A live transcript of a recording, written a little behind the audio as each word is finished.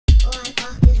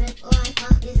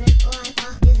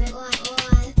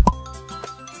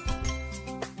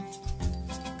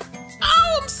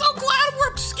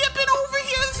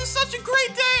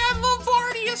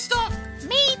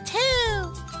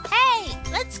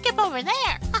skip over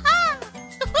there.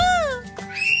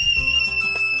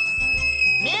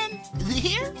 Man, is it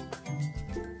here?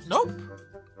 Nope.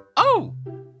 Oh,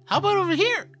 how about over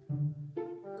here?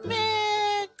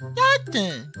 Man,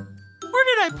 nothing. Where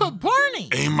did I put Barney?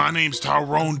 Hey, my name's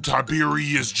Tyrone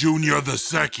Tiberius Jr.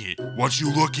 II. What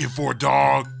you looking for,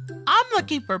 dog? I'm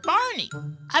looking for Barney.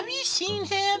 Have you seen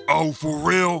him? Oh, for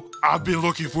real? I've been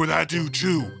looking for that dude,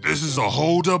 too. This is a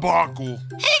whole debacle.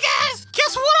 Hey, guys,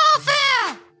 guess what I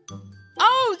found?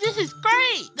 Oh, this is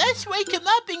great. Let's wake him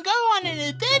up and go on an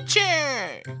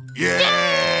adventure.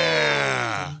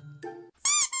 Yeah!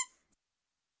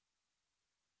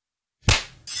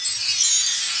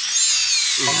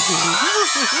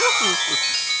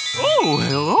 Oh,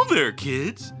 hello there,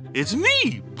 kids. It's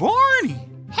me, Barney.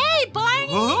 Hey,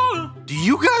 Barney. Do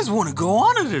you guys want to go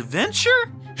on an adventure?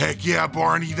 Heck yeah,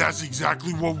 Barney. That's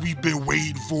exactly what we've been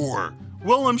waiting for.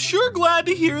 Well, I'm sure glad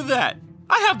to hear that.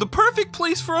 I have the perfect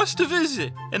place for us to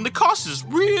visit, and the cost is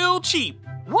real cheap.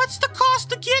 What's the cost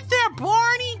to get there,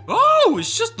 Barney? Oh,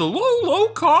 it's just the low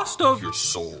cost of your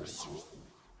soul.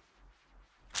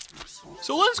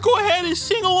 So let's go ahead and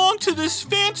sing along to this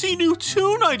fancy new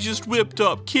tune I just whipped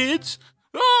up, kids.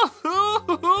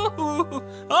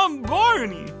 I'm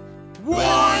Barney.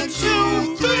 1,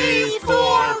 2, 3,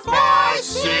 4, 5,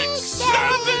 6,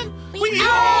 7. We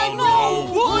all know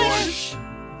Bush.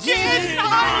 Did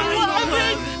I love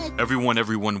it? Everyone,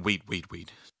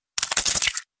 wait.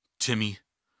 Timmy,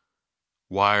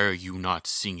 why are you not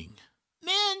singing?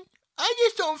 Man, I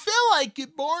just don't feel like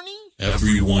it, Barney.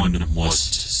 Everyone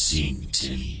must sing,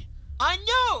 Timmy. I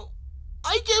know.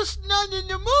 I just not in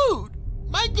the mood.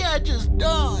 My dad just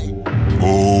died.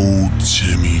 Oh,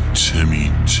 Timmy.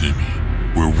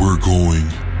 Where we're going,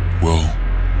 well,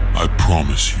 I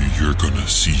promise you're gonna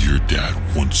see your dad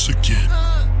once again.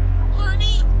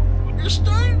 Barney, you're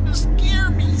starting to scare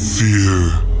me.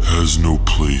 Fear has no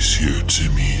place here,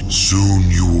 Timmy. Soon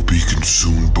you will be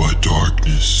consumed by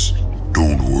darkness.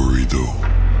 Don't worry, though.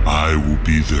 I will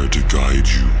be there to guide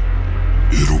you.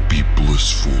 It'll be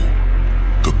blissful,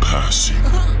 the passing.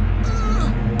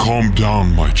 Calm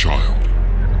down, my child.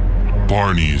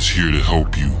 Barney is here to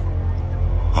help you.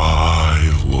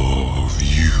 I love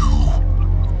you.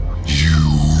 You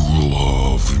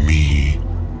love me.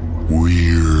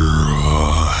 We're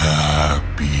a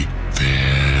happy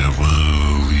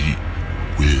family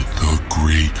with a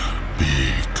great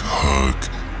big hug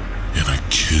and a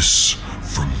kiss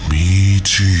from me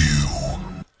to you.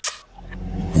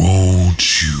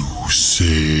 Won't you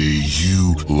say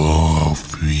you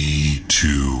love me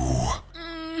too?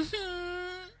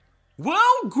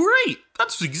 Well, great.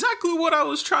 That's exactly what I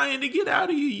was trying to get out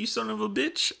of you, you son of a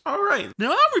bitch. All right,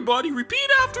 now everybody repeat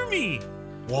after me.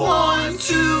 1, 2,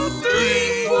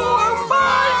 3, 4,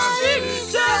 5, 6,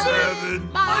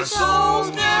 7. My soul's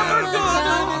never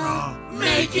gonna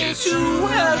make it to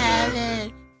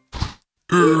heaven.